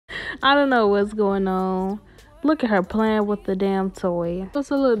I don't know what's going on. Look at her playing with the damn toy.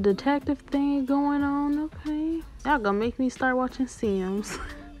 What's a little detective thing going on? Okay. Y'all gonna make me start watching Sims.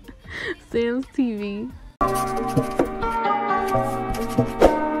 Sims TV.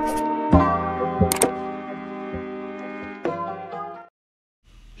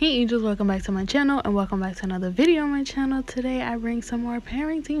 Hey angels, welcome back to my channel and welcome back to another video on my channel. Today I bring some more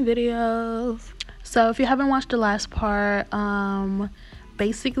parenting videos. So if you haven't watched the last part,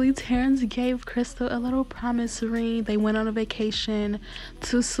 basically Terrence gave Crystal a little promise ring. They went on a vacation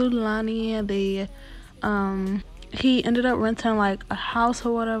to Sulani. He ended up renting like a house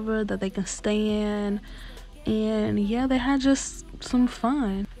or whatever that they can stay in, and yeah, they had just some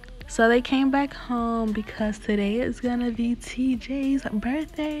fun. So they came back home because today is gonna be TJ's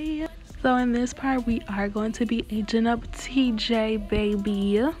birthday. So in this part, we are going to be aging up TJ,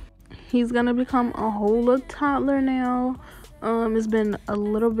 baby. He's gonna become a whole little toddler now. It's been a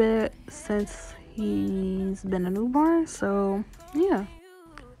little bit since he's been a newborn, so yeah.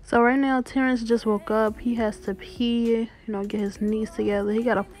 So right now, Terrence just woke up. He has to pee, get his knees together. He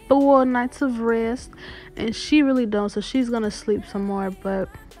got a full night's of rest, and she really don't, so she's gonna sleep some more, but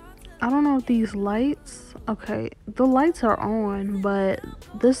I don't know if these lights, okay, the lights are on, but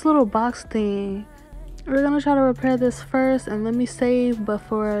this little box thing, we're gonna try to repair this first and let me save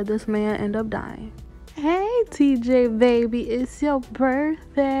before this man end up dying. Hey TJ baby, it's your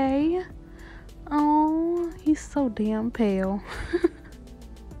birthday. Oh, he's so damn pale.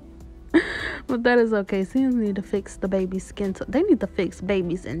 But that is okay. Sims need to fix the baby's skin. They need to fix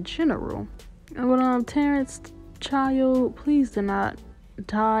babies in general. But Terrence, child, please do not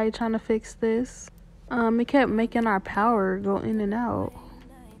die trying to fix this. It kept making our power go in and out.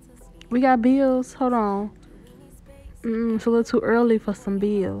 We got bills. Hold on. It's a little too early for some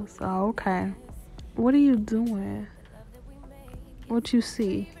bills. Oh, okay. What are you doing? What you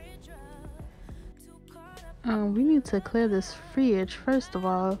see? We need to clear this fridge first of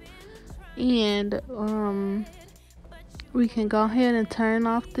all, and we can go ahead and turn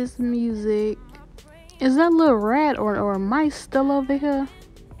off this music. Is that little rat or mice still over here?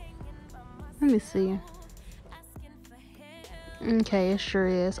 Let me see. Okay, it sure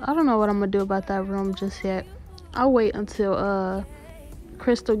is. I don't know what I'm gonna do about that room just yet. I'll wait until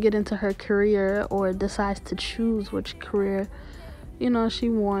Crystal get into her career or decides to choose which career she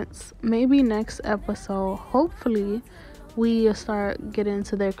wants. Maybe next episode, hopefully, we start getting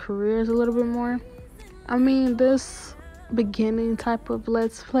into their careers a little bit more. I mean, this beginning type of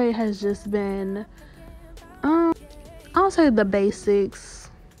let's play has just been I'll say the basics,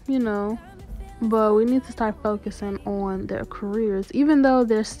 but we need to start focusing on their careers. Even though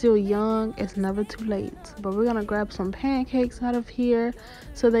they're still young, it's never too late. But we're gonna grab some pancakes out of here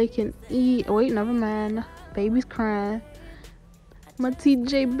so they can eat. Wait, never mind. Baby's crying. My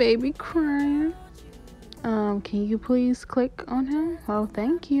TJ baby crying. Can you please click on him? Oh,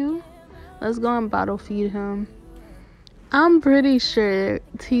 thank you. Let's go and bottle feed him. I'm pretty sure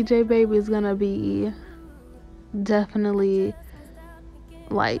TJ baby is gonna be definitely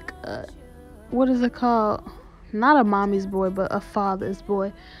like what is it called? Not a mommy's boy, but a father's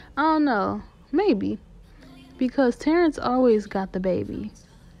boy. I don't know, maybe, because Terrence always got the baby.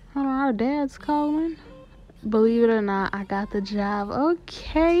 Hold on, our dad's calling. Believe it or not, I got the job.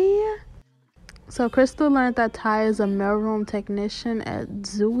 Okay. So Crystal learned that Ty is a mailroom technician at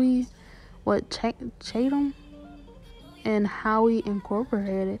Chatham and Howie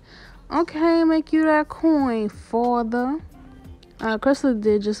Incorporated. Okay, make you that coin, father. Crystal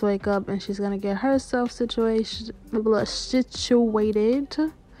did just wake up and she's gonna get herself situated.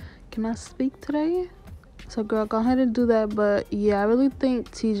 Can I speak today? So girl, go ahead and do that. But yeah, I really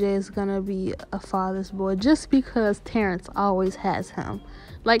think TJ is gonna be a father's boy just because Terrence always has him.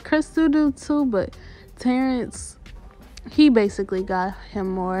 Like Crystal do too, but Terrence, he basically got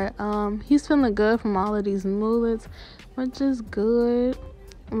him more. He's feeling good from all of these mullets, which is good.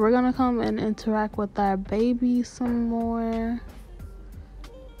 We're gonna come and interact with our baby some more.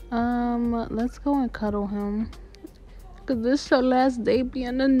 Let's go and cuddle him, cause this is your last day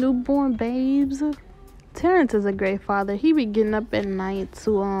being a newborn, babes. Terrence is a great father. He be getting up at night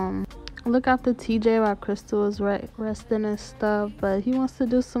to look after TJ while Crystal is resting and stuff, but he wants to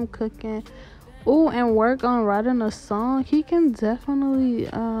do some cooking. Oh, and work on writing a song. He can definitely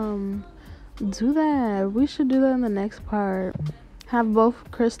do that. We should do that in the next part. Have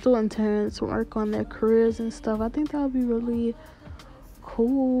both Crystal and Terrence work on their careers and stuff. I think that would be really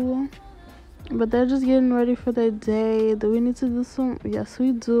cool. But they're just getting ready for their day. Do we need to do some? Yes,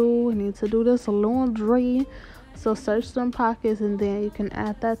 we do. We need to do this laundry. So search some pockets and then you can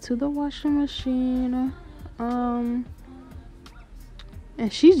add that to the washing machine. And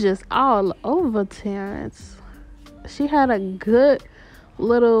And she's just all over Terrence. She had a good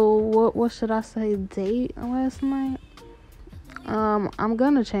little, what should I say, date last night. I'm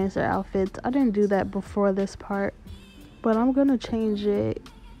gonna change their outfits. I didn't do that before this part, but I'm gonna change it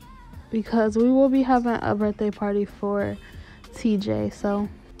because we will be having a birthday party for TJ. So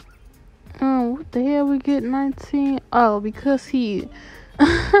what the hell, we get 19? Oh, because he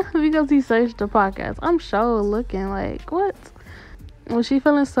because he searched the podcast. I'm sure looking like, what? Well, she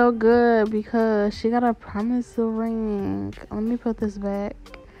feeling so good because she got a promise ring. Let me put this back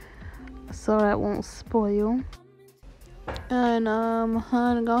so that won't spoil. And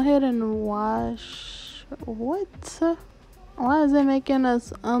hun, go ahead and wash. What? Why is it making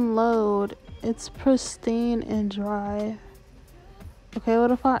us unload? It's pristine and dry. Okay,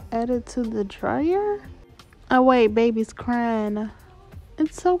 what if I add it to the dryer? Oh wait, baby's crying.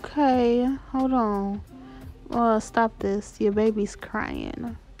 It's okay. Hold on. Stop this. Your baby's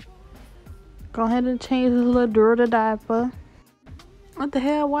crying. Go ahead and change this little dirty diaper. What the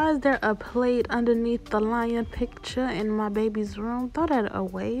hell? Why is there a plate underneath the lion picture in my baby's room? Throw that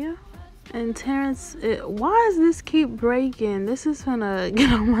away. And Terrence, why does this keep breaking? This is finna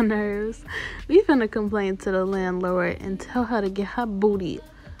get on my nerves. We finna complain to the landlord and tell her to get her booty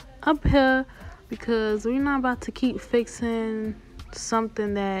up here, because we're not about to keep fixing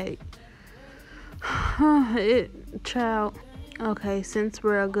something that child. Okay, since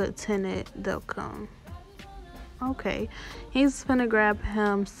we're a good tenant, they'll come. Okay, he's finna grab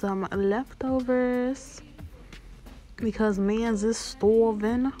him some leftovers because man's is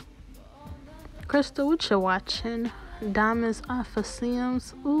starving. Crystal, what you watching? Diamonds off of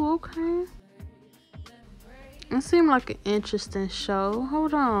SIMS. Ooh, okay. It seemed like an interesting show.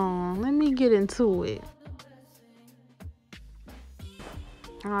 Hold on, let me get into it.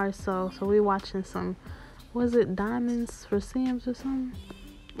 Alright, so we watching some, was it Diamonds for SIMS or something?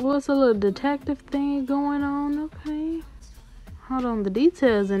 Well, it's a little detective thing going on. Okay. Hold on, the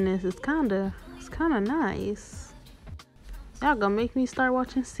details in this is kinda nice. Y'all gonna make me start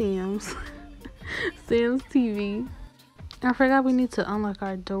watching SIMS. SIMS TV. I forgot we need to unlock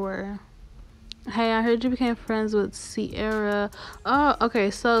our door. Hey, I heard you became friends with Sierra. Oh, okay,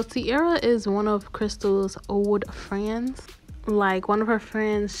 so Sierra is one of Crystal's old friends. Like, one of her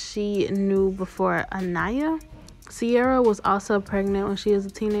friends she knew before Anaya. Sierra was also pregnant when she was a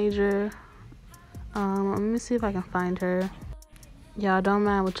teenager. Let me see if I can find her. Y'all don't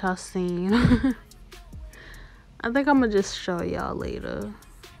mind what y'all seen. I think I'm gonna just show y'all later.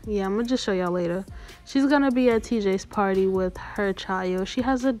 Yeah, I'm gonna just show y'all later. She's gonna be at TJ's party with her child. She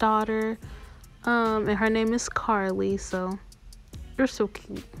has a daughter, and her name is Carly. So you're so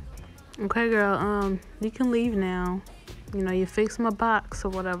cute. Okay, girl. You can leave now. You know, you fixed my box or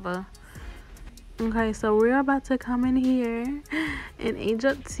whatever. Okay, so we're about to come in here and age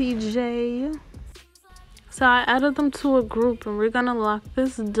up TJ. So I added them to a group and we're gonna lock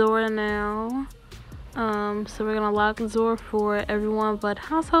this door now. So we're gonna lock the door for everyone but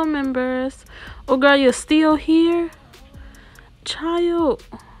household members. Oh girl, you're still here? Child.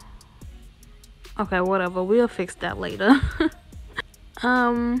 Okay, whatever, we'll fix that later.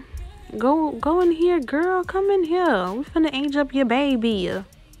 Go in here, girl. Come in here. We finna age up your baby.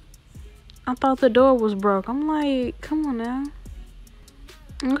 I thought the door was broke. I'm like, come on now.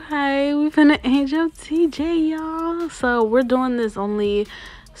 Okay, we finna age up TJ, y'all. So we're doing this only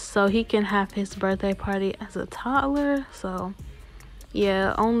so he can have his birthday party as a toddler. So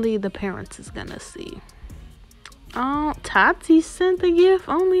yeah, only the parents is gonna see. Oh, Tati sent the gift.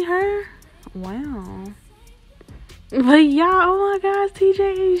 Only her. Wow. But y'all, oh my gosh, TJ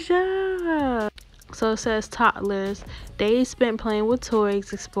Asia. So it says toddlers, days spent playing with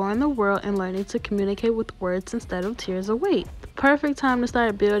toys, exploring the world, and learning to communicate with words instead of tears or weight. Perfect time to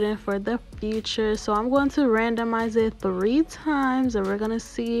start building for the future. So I'm going to randomize it 3 times and we're going to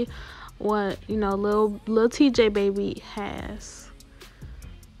see what, you know, little TJ baby has.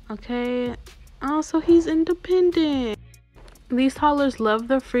 Okay. Oh, so he's independent. These toddlers love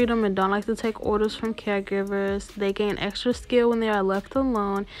their freedom and don't like to take orders from caregivers. They gain extra skill when they are left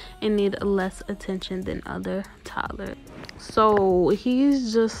alone and need less attention than other toddlers. So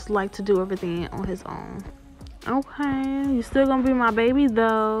he's just like to do everything on his own. Okay, you still gonna be my baby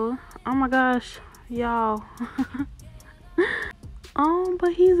though. Oh my gosh, y'all. Oh,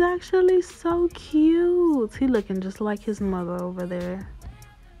 but he's actually so cute. He looking just like his mother over there.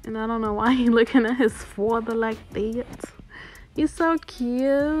 And I don't know why he looking at his father like that. He's so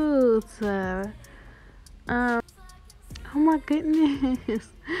cute. Oh my goodness.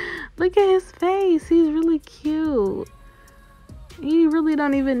 Look at his face. He's really cute. He really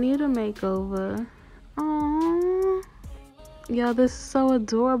don't even need a makeover. Aww. Yo, this is so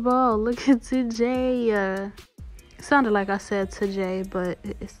adorable. Look at TJ. It sounded like I said TJ, but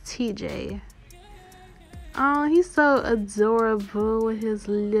it's TJ. Oh, he's so adorable with his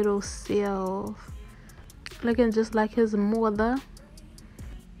little self. Looking just like his mother.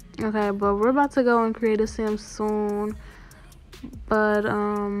 Okay, but we're about to go and create a sim soon. But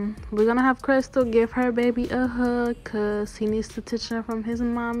we're gonna have Crystal give her baby a hug because he needs attention from his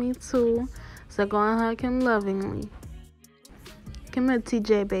mommy too. So go and hug him lovingly. Come here,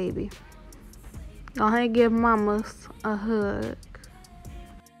 TJ baby. Go ahead and give mamas a hug.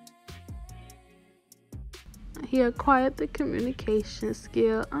 He acquired the communication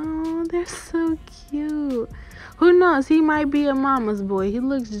skill. Oh, they're so cute. Who knows? He might be a mama's boy. He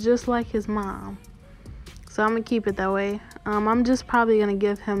looks just like his mom. So I'm gonna keep it that way. I'm just probably gonna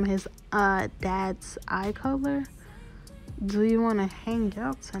give him his dad's eye color. Do you wanna hang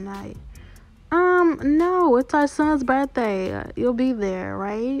out tonight? No, it's our son's birthday. You'll be there,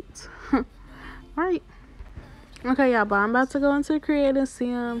 right? Right. Okay, y'all, but I'm about to go into creating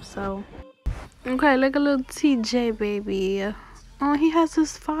sim, so. Okay, look at little TJ baby. Oh, he has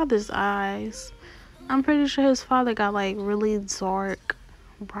his father's eyes. I'm pretty sure his father got like really dark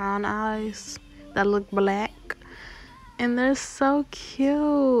brown eyes that look black. And they're so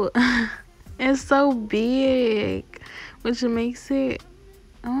cute. It's so big, which makes it,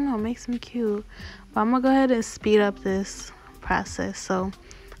 I don't know, makes him cute. But I'm gonna go ahead and speed up this process. So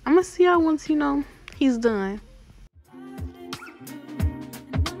I'm gonna see y'all once, you know, he's done.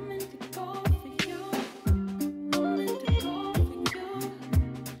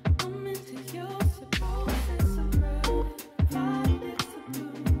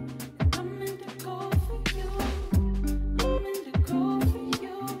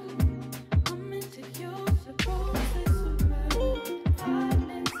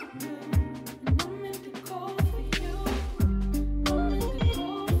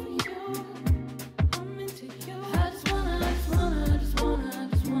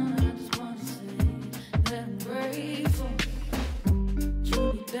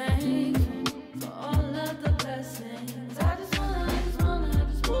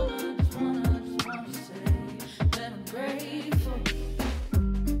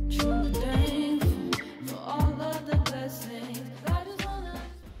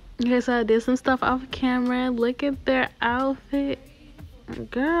 Okay, so I did some stuff off camera. Look at their outfit.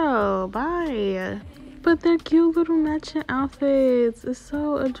 Girl, bye. But they're cute little matching outfits. It's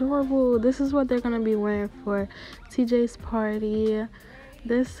so adorable. This is what they're going to be wearing for TJ's party.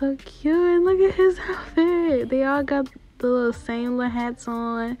 They're so cute. Look at his outfit. They all got the little same little hats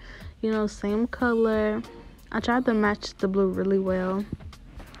on. You know, same color. I tried to match the blue really well,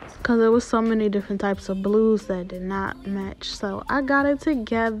 because there was so many different types of blues that did not match. So I got it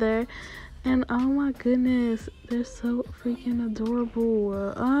together. And oh my goodness, they're so freaking adorable.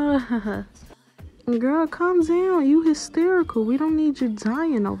 Girl, calm down. You hysterical. We don't need you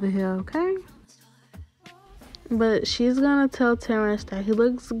dying over here, okay? But she's gonna tell Terrence that he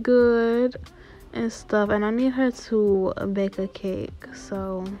looks good and stuff. And I need her to bake a cake.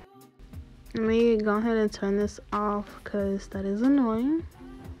 So let me go ahead and turn this off because that is annoying.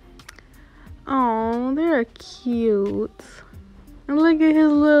 Oh, they're cute. And look at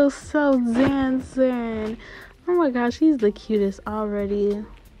his little self dancing. Oh my gosh, he's the cutest already.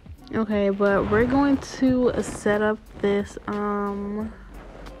 Okay, but we're going to set up this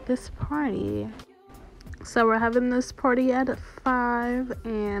this party. So we're having this party at 5,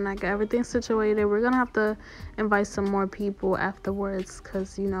 and I got everything situated. We're gonna have to invite some more people afterwards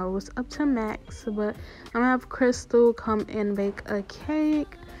because, you know, it was up to Max. But I'm gonna have Crystal come and bake a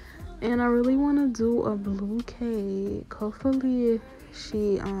cake. And I really want to do a blue cake. Hopefully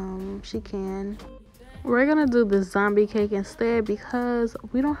she can. We're gonna do the zombie cake instead because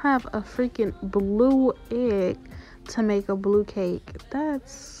we don't have a freaking blue egg to make a blue cake.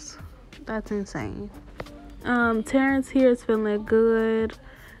 That's insane. Terrence here is feeling good.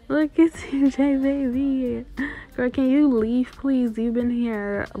 Look at TJ baby. Girl, can you leave please? You've been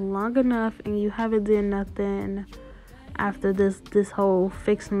here long enough and you haven't done nothing after this whole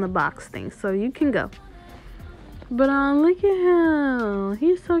fixing the box thing, so you can go. But look at him.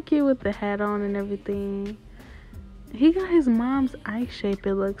 He's so cute with the hat on and everything. He got his mom's eye shape,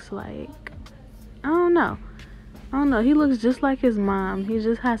 it looks like. I don't know, he looks just like his mom. He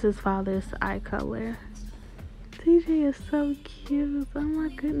just has his father's eye color. TJ is so cute. Oh my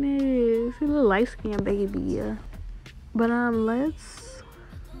goodness, he's a little light-skinned baby. But let's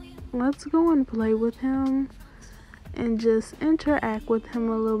go and play with him and just interact with him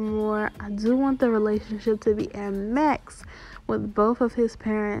a little more. I do want the relationship to be at max with both of his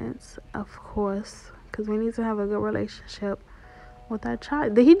parents, of course, because we need to have a good relationship. with that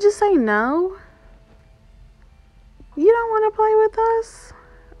child. Did he just say no? You don't want to play with us?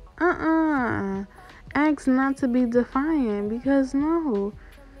 Ask not to be defiant, because no.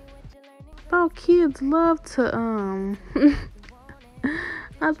 Thought kids love to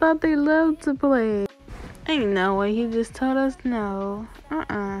I thought they loved to play. Ain't no way he just told us no.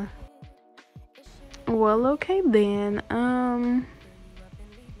 Well, okay then.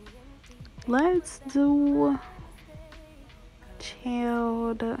 Let's do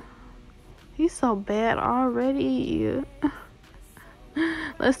child. He's so bad already.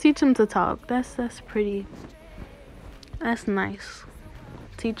 Let's teach him to talk. That's pretty. That's nice.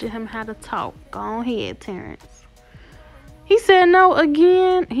 Teaching him how to talk. Go ahead, Terrence. He said no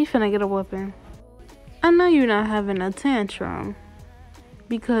again. He finna get a whooping. I know you're not having a tantrum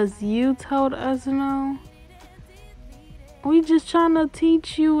because you told us no. We just trying to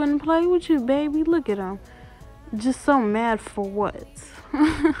teach you and play with you, baby. Look at him. Just so mad for what?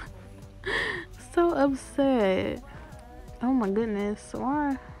 So upset. Oh my goodness.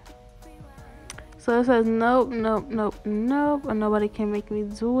 Why? So it says nope, nope, nope, nope. Nobody can make me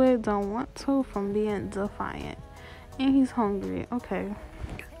do it. Don't want to from being defiant. And he's hungry. Okay.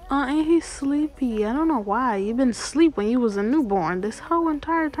 And he's sleepy. I don't know why. You've been asleep when you was a newborn this whole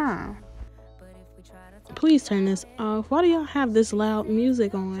entire time. Please turn this off. Why do y'all have this loud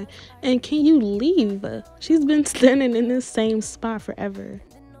music on? And can you leave? She's been standing in this same spot forever.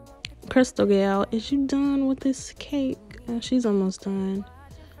 Crystal Gal, is you done with this cake? She's almost done.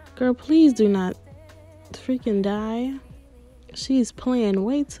 Girl, please do not freaking die. She's playing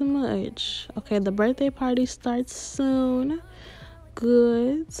way too much. Okay, the birthday party starts soon.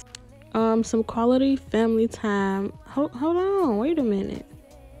 Good. Some quality family time. Hold on, wait a minute.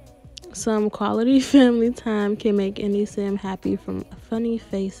 Some quality family time can make any sim happy, from funny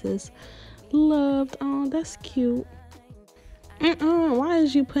faces. Loved. Oh, that's cute. Why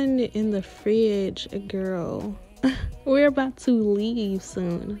is you putting it in the fridge, girl? We're about to leave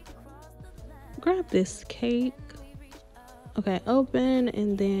soon. Grab this cake. Okay, open,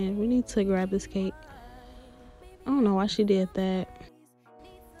 and then we need to grab this cake. I don't know why she did that.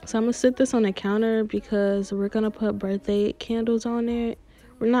 So I'm gonna sit this on the counter because we're gonna put birthday candles on it.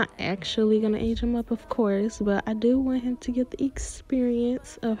 We're not actually gonna age him up, of course, but I do want him to get the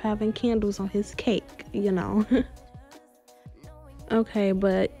experience of having candles on his cake, you know. Okay,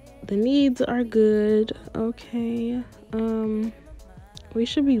 but the needs are good. Okay, we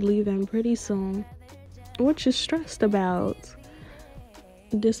should be leaving pretty soon. What you stressed about?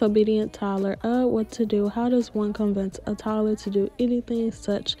 Disobedient toddler. What to do? How does one convince a toddler to do anything?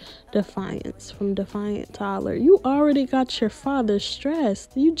 Such defiance. From defiant toddler. You already got your father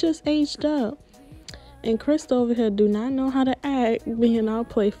stressed. You just aged up. And Krista over here do not know how to act, being all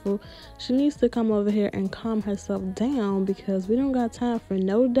playful. She needs to come over here and calm herself down because we don't got time for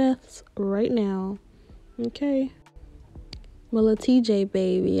no deaths right now. Okay. Well, a TJ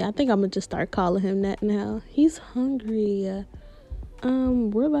baby. I think I'm gonna just start calling him that now. He's hungry.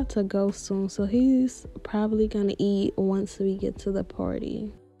 We're about to go soon, so he's probably gonna eat once we get to the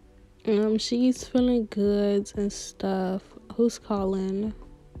party. She's feeling good and stuff. Who's calling?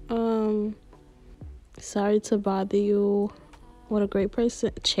 Sorry to bother you. What a great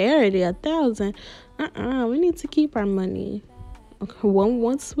person. Charity, 1,000. We need to keep our money. Okay,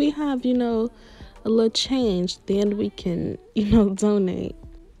 once we have, you know, a little change, then we can, you know, donate.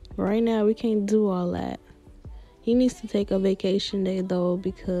 Right now, we can't do all that. He needs to take a vacation day, though,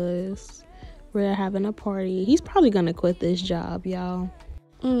 because we're having a party. He's probably gonna quit this job, y'all.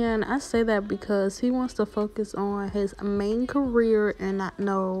 And I say that because he wants to focus on his main career and not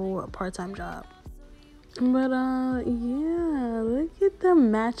no part-time job. But yeah, look at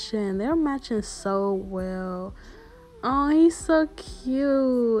them matching. They're matching so well. Oh, he's so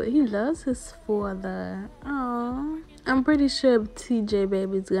cute. He loves his father. Oh, I'm pretty sure TJ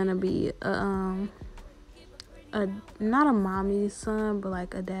baby's gonna be not a mommy's son, but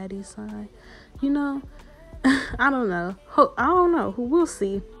like a daddy's son. You know, I don't know. I don't know. We'll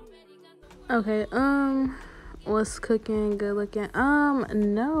see. Okay. What's cooking? Good looking.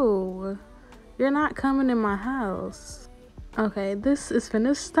 No. You're not coming in my house. Okay, this is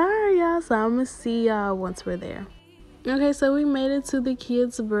finna start, y'all, so I'm gonna see y'all once we're there. Okay, so we made it to the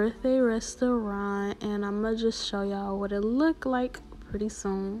kids' birthday restaurant, and I'm gonna just show y'all what it looked like pretty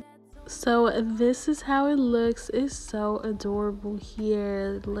soon. So this is how it looks. It's so adorable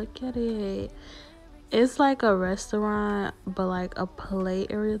here. Look at it. It's like a restaurant, but like a play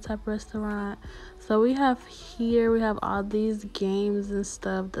area type restaurant. So we have all these games and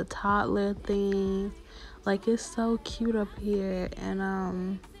stuff, the toddler things. Like, it's so cute up here.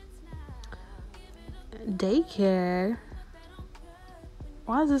 And daycare.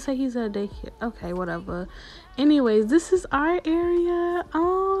 Why does it say he's at daycare? Okay, whatever. Anyways, this is our area.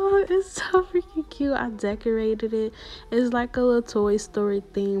 Oh, it's so freaking cute. I decorated it. It's like a little Toy Story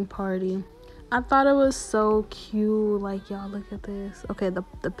theme party. I thought it was so cute. Like, y'all, look at this. Okay,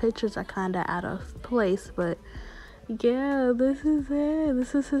 the pictures are kind of out of place, but yeah, this is it.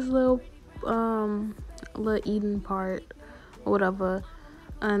 This is his little eating part or whatever.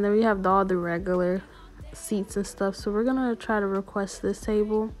 And then we have all the regular seats and stuff. So we're gonna try to request this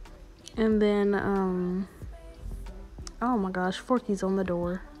table. And then oh my gosh, Forky's on the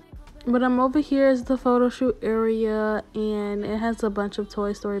door. But I'm over here is the photo shoot area, and it has a bunch of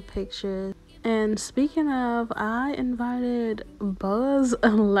Toy Story pictures. And speaking of, I invited Buzz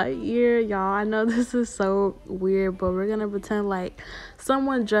Lightyear. Y'all, I know this is so weird, but we're gonna pretend like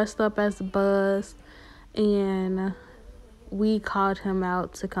someone dressed up as Buzz, and we called him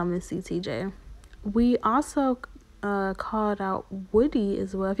out to come and see TJ. We also called out Woody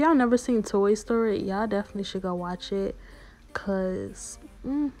as well. If y'all never seen Toy Story, y'all definitely should go watch it, because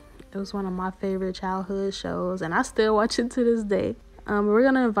it was one of my favorite childhood shows, and I still watch it to this day. We're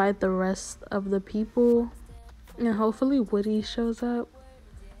gonna invite the rest of the people, and hopefully Woody shows up.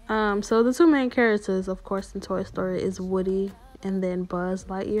 So the two main characters, of course, in Toy Story is Woody and then Buzz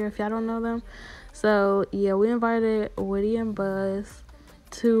Lightyear, if y'all don't know them. So yeah, we invited Woody and Buzz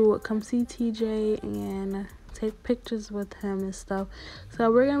to come see TJ and take pictures with him and stuff. So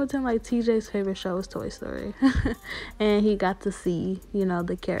we're gonna pretend like TJ's favorite show is Toy Story and he got to see, you know,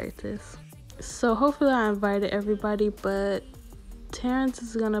 the characters. So hopefully I invited everybody, but Terrence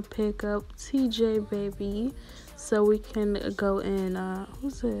is gonna pick up TJ baby so we can go in.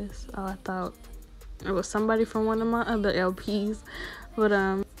 Who's this? Oh, I thought it was somebody from one of my other LPs, but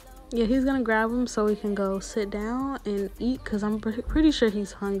yeah, he's gonna grab him so we can go sit down and eat, because I'm pretty sure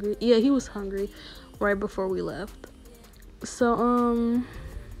he's hungry. Yeah, he was hungry right before we left. So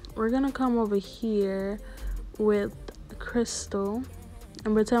we're gonna come over here with Crystal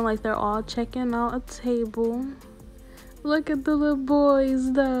and pretend like they're all checking out a table. Look at the little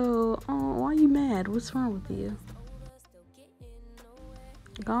boys though. Oh, why are you mad? What's wrong with you?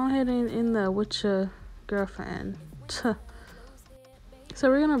 Go ahead and in there with your girlfriend. So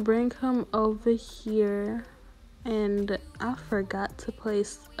we're gonna bring him over here, and I forgot to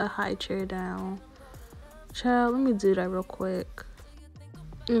place a high chair down. Child, let me do that real quick.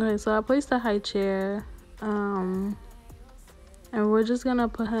 Okay, so I placed a high chair, and we're just gonna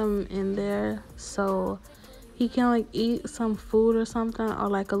put him in there so he can like eat some food or something, or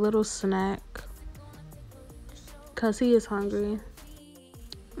like a little snack, because he is hungry.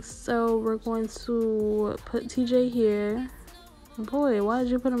 So we're going to put TJ here. Boy, why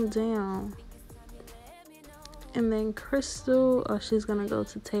did you put him down? And then Crystal, oh, she's gonna go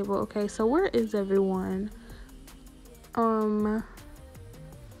to table. Okay, so where is everyone? Oh,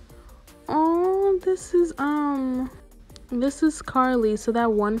 this is Carly. So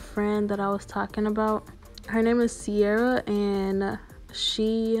that one friend that I was talking about, her name is Sierra, and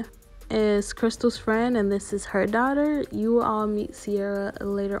she is Crystal's friend, and this is her daughter. You will all meet Sierra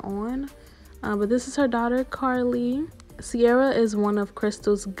later on, but this is her daughter, Carly. Sierra is one of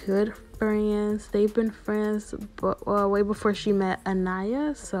Crystal's good friends. They've been friends way before she met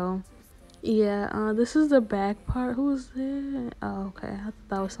Anaya. So yeah, this is the back part. Who's it? Oh, okay, I thought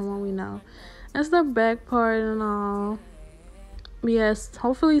that was someone we know. That's the back part and all. Yes,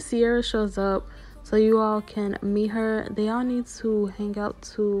 hopefully Sierra shows up so you all can meet her. They all need to hang out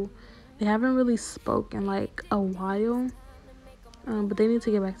too. They haven't really spoken like a while, but they need to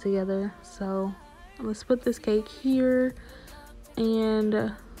get back together. So let's put this cake here,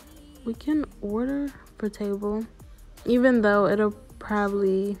 and we can order for table, even though it'll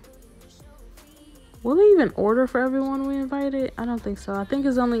probably, will they even order for everyone we invited? I don't think so. I think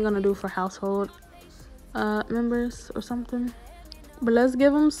it's only gonna do for household members or something. But let's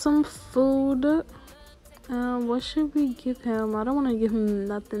give him some food. What should we give him? I don't want to give him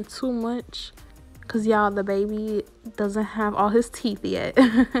nothing too much, because y'all, the baby doesn't have all his teeth yet.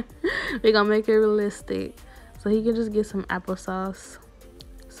 We're gonna make it realistic, so he can just get some applesauce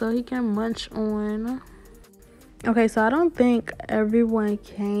so he can munch on. Okay, so I don't think everyone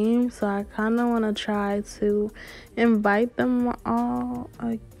came, so I kind of want to try to invite them all.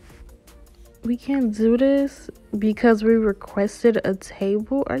 We can't do this because we requested a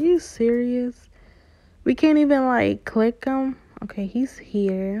table. Are you serious? We can't even like click him. Okay, he's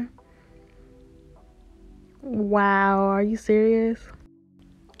here. Wow, are you serious?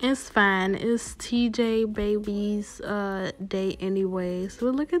 It's fine. It's TJ baby's day anyways.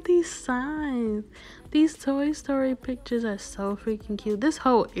 But look at these signs. These Toy Story pictures are so freaking cute. This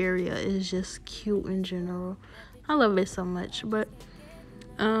whole area is just cute in general. I love it so much. But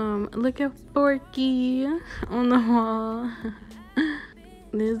Look at Forky on the wall.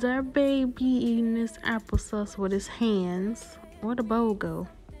 There's our baby eating this applesauce with his hands. Where'd the bowl go?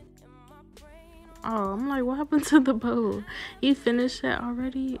 Oh, I'm like, what happened to the bowl? He finished it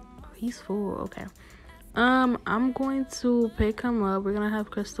already? He's full. Okay. I'm going to pick him up. We're gonna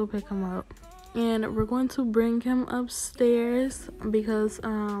have Crystal pick him up, and we're going to bring him upstairs because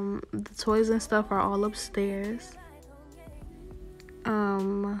the toys and stuff are all upstairs.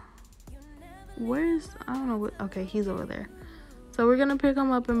 Where's, I don't know what, okay, he's over there. So we're gonna pick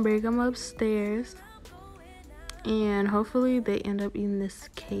him up and bring him upstairs, and hopefully they end up eating this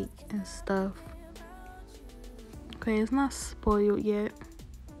cake and stuff. Okay, it's not spoiled yet.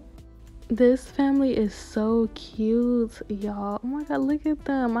 This family is so cute, y'all. Oh my god, look at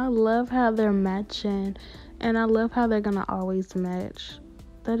them. I love how they're matching, and I love how they're gonna always match.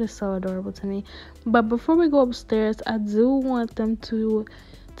 That is so adorable to me. But before we go upstairs, I do want them to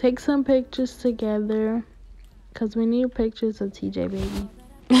take some pictures together, because we need pictures of TJ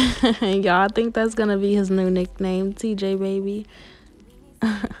Baby. Y'all, I think that's gonna be his new nickname, TJ Baby.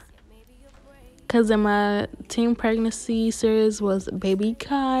 Because in my teen pregnancy series was Baby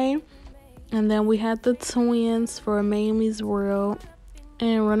Kai. And then we had the twins for Miami's World.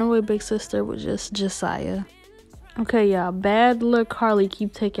 And Runaway Big Sister was just Josiah. Okay, y'all. Bad luck Carly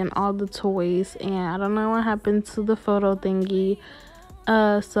keep taking all the toys. And I don't know what happened to the photo thingy.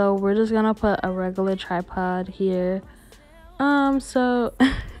 So we're just going to put a regular tripod here. So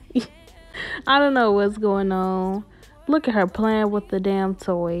I don't know what's going on. Look at her playing with the damn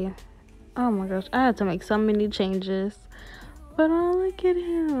toy. Oh my gosh, I had to make so many changes. But oh, look at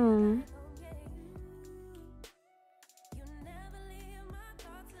him.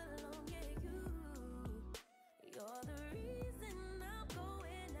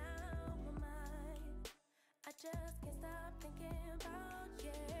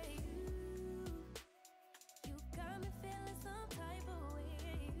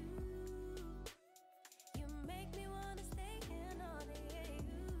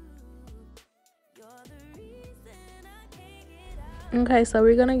 Okay, so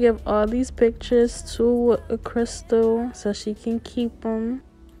we're gonna give all these pictures to Crystal so she can keep them,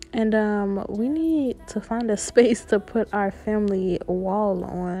 and we need to find a space to put our family wall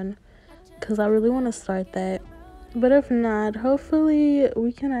on, because I really want to start that. But if not, hopefully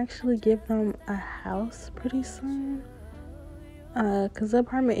we can actually give them a house pretty soon, because the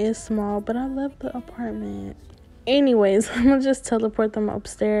apartment is small, but I love the apartment. Anyways, I'm gonna just teleport them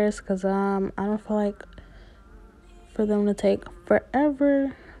upstairs, because I don't feel like for them to take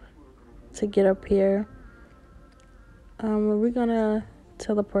forever to get up here. We're gonna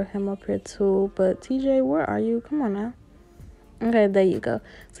teleport him up here too, but TJ, where are you? Come on now. Okay, there you go.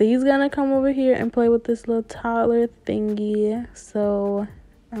 So he's gonna come over here and play with this little toddler thingy. So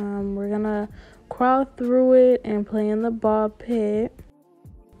we're gonna crawl through it and play in the ball pit,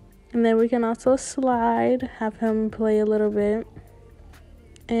 and then we can also slide, have him play a little bit.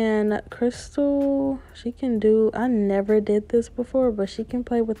 And Crystal, she can do, I never did this before, but she can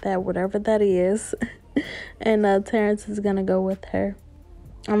play with that, whatever that is. And Terrence is gonna go with her.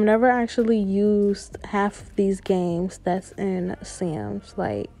 I've never actually used half of these games that's in Sims.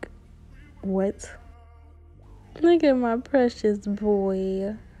 Like, what? Look at my precious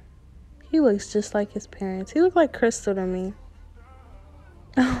boy. He looks just like his parents. He looks like Crystal to me.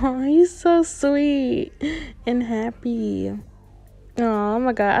 Oh, he's so sweet and happy. Oh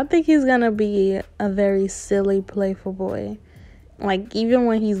my god, I think he's gonna be a very silly, playful boy. Like, even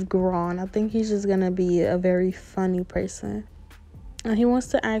when he's grown, I think he's just gonna be a very funny person. And he wants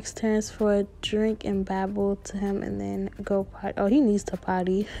to ask Terrence for a drink and babble to him and then go potty. Oh, he needs to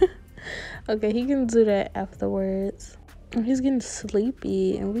potty. Okay, he can do that afterwards. Oh, he's getting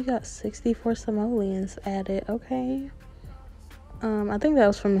sleepy, and we got 64 simoleons added. Okay. I think that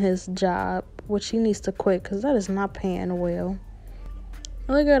was from his job, which he needs to quit because that is not paying well.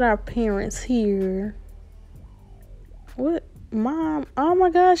 Look at our parents here. What? Mom? Oh my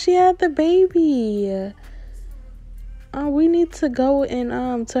gosh, she had the baby. We need to go in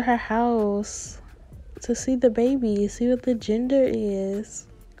to her house to see the baby, see what the gender is.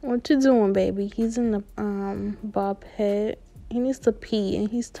 What you doing, baby? He's in the ball pit. He needs to pee and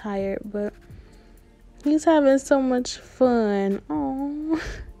he's tired, but he's having so much fun. Oh,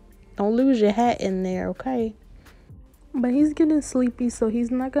 don't lose your hat in there, okay? But he's getting sleepy, so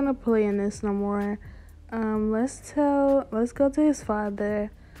he's not gonna play in this no more. Let's go to his father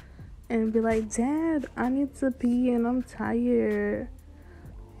and be like, Dad, I need to pee and I'm tired.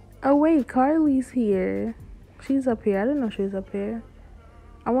 Oh wait, Carly's here. She's up here. I didn't know she was up here.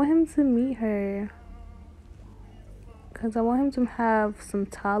 I want him to meet her. because I want him to have some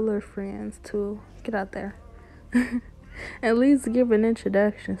toddler friends too. Get out there. At least give an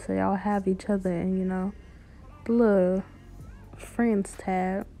introduction so y'all have each other and, you know, the little friends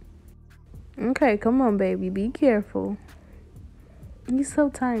tab. Okay, come on, baby. Be careful. He's so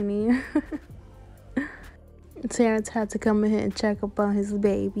tiny. Terrence had to come in here and check up on his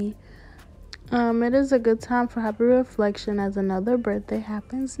baby. It is a good time for happy reflection as another birthday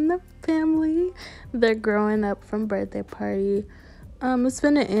happens in the family. They're growing up from birthday party. It's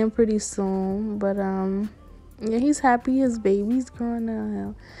gonna end pretty soon, but yeah, he's happy his baby's growing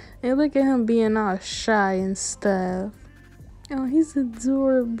up. And look at him being all shy and stuff. Oh, he's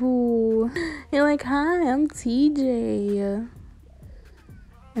adorable. You're like, hi, I'm TJ.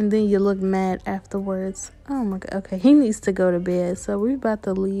 And then you look mad afterwards. Oh my god. Okay, he needs to go to bed. So we're about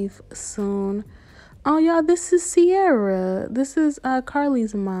to leave soon. Oh, y'all, this is Sierra. This is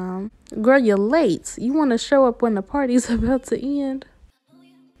Carly's mom. Girl, you're late. You want to show up when the party's about to end.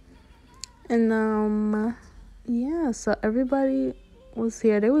 And yeah, so everybody was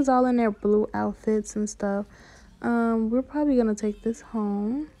here. They was all in their blue outfits and stuff. We're probably gonna take this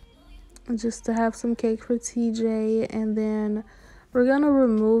home just to have some cake for TJ, and then we're gonna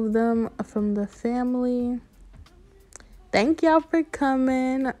remove them from the family. Thank y'all for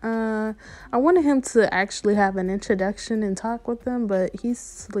coming. I wanted him to actually have an introduction and talk with them, but he's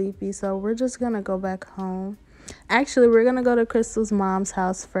sleepy, so we're just gonna go back home. Actually, we're gonna go to Crystal's mom's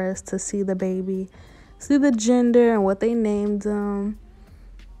house first to see the baby, see the gender and what they named him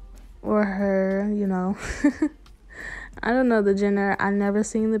or her, you know. I don't know the gender. I've never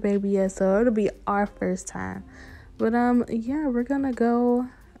seen the baby yet, so it'll be our first time. But yeah, we're gonna go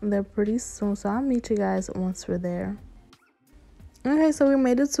there pretty soon, so I'll meet you guys once we're there. Okay, so we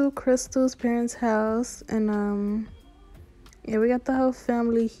made it to Crystal's parents' house, and yeah, we got the whole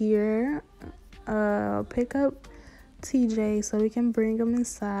family here. Pick up TJ so we can bring him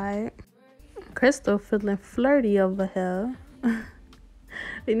inside. Crystal feeling flirty over here.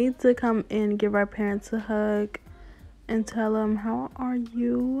 We need to come in, give our parents a hug, and tell them, how are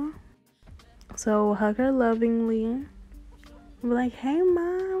you? So hug her lovingly. We're like, hey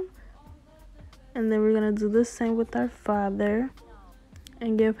mom. And then we're gonna do the same with our father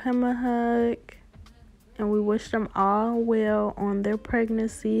and give him a hug. And we wish them all well on their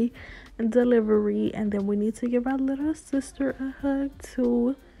pregnancy and delivery. And then we need to give our little sister a hug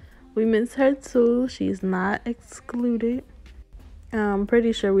too. We miss her too. She's not excluded. I'm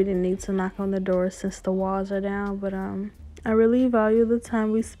pretty sure we didn't need to knock on the door since the walls are down, but I really value the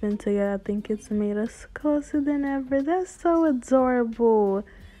time we spent together. I think it's made us closer than ever. That's so adorable.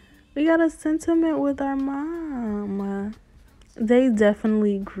 We got a sentiment with our mom. They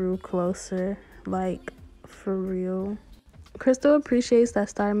definitely grew closer, like for real. Crystal appreciates that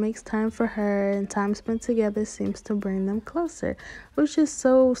Star makes time for her, and time spent together seems to bring them closer, which is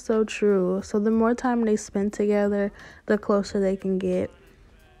so true. So the more time they spend together, the closer they can get.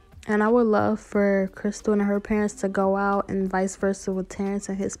 And I would love for Crystal and her parents to go out, and vice versa with Terrence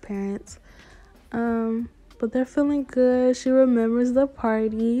and his parents. But they're feeling good. She remembers the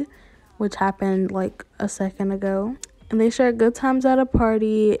party, which happened like a second ago. And they share good times at a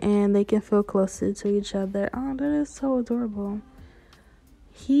party, and they can feel closer to each other. Oh, that is so adorable.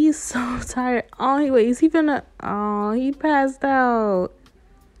 He's so tired. Oh, wait, is he gonna... Oh, he passed out.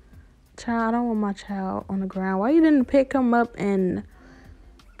 Child, I don't want my child on the ground. Why you didn't pick him up and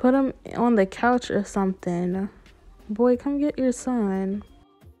put him on the couch or something? Boy, come get your son.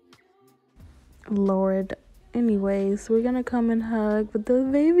 Lord. Anyways, we're gonna come and hug, but the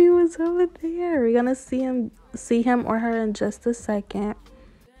baby was over there. We're gonna see him or her in just a second.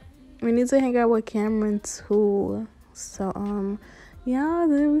 We need to hang out with Cameron too. So yeah,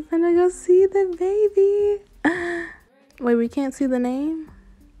 then we're gonna go see the baby. Wait, we can't see the name?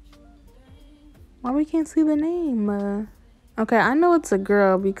 Why we can't see the name? Okay, I know it's a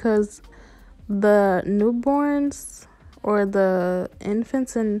girl because the newborns or the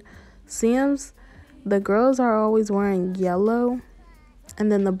infants in SIMS, the girls are always wearing yellow,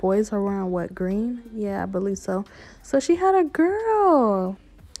 and then the boys are wearing what, green? Yeah, I believe so. So she had a girl.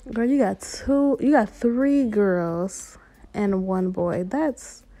 Girl, you got 3 girls and 1 boy.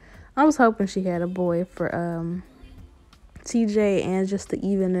 I was hoping she had a boy for TJ and just to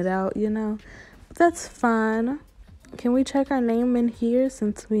even it out, you know. But that's fine. Can we check our name in here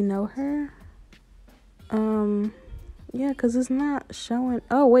since we know her? Yeah, because it's not showing.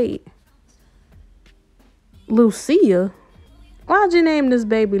 Oh, wait. Lucia? Why'd you name this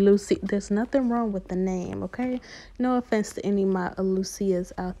baby Lucy? There's nothing wrong with the name, okay? No offense to any of my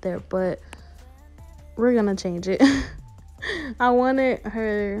Lucias out there, but we're gonna change it. I wanted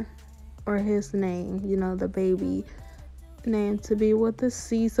her or his name, you know, the baby, name to be with a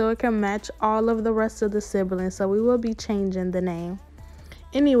C so it can match all of the rest of the siblings. So we will be changing the name.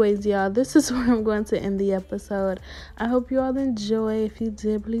 Anyways, y'all, this is where I'm going to end the episode. I hope you all enjoy. If you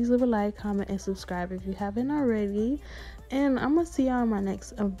did, please leave a like, comment, and subscribe if you haven't already. And I'm going to see y'all in my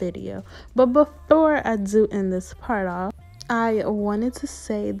next video. But before I do end this part off, I wanted to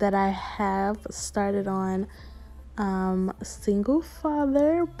say that I have started on single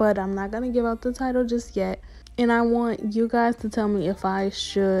father, but I'm not going to give out the title just yet. And I want you guys to tell me if I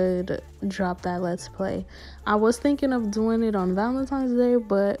should drop that Let's Play. I was thinking of doing it on Valentine's Day,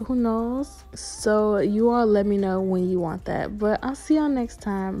 but who knows? So you all let me know when you want that. But I'll see y'all next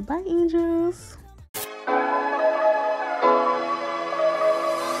time. Bye, angels.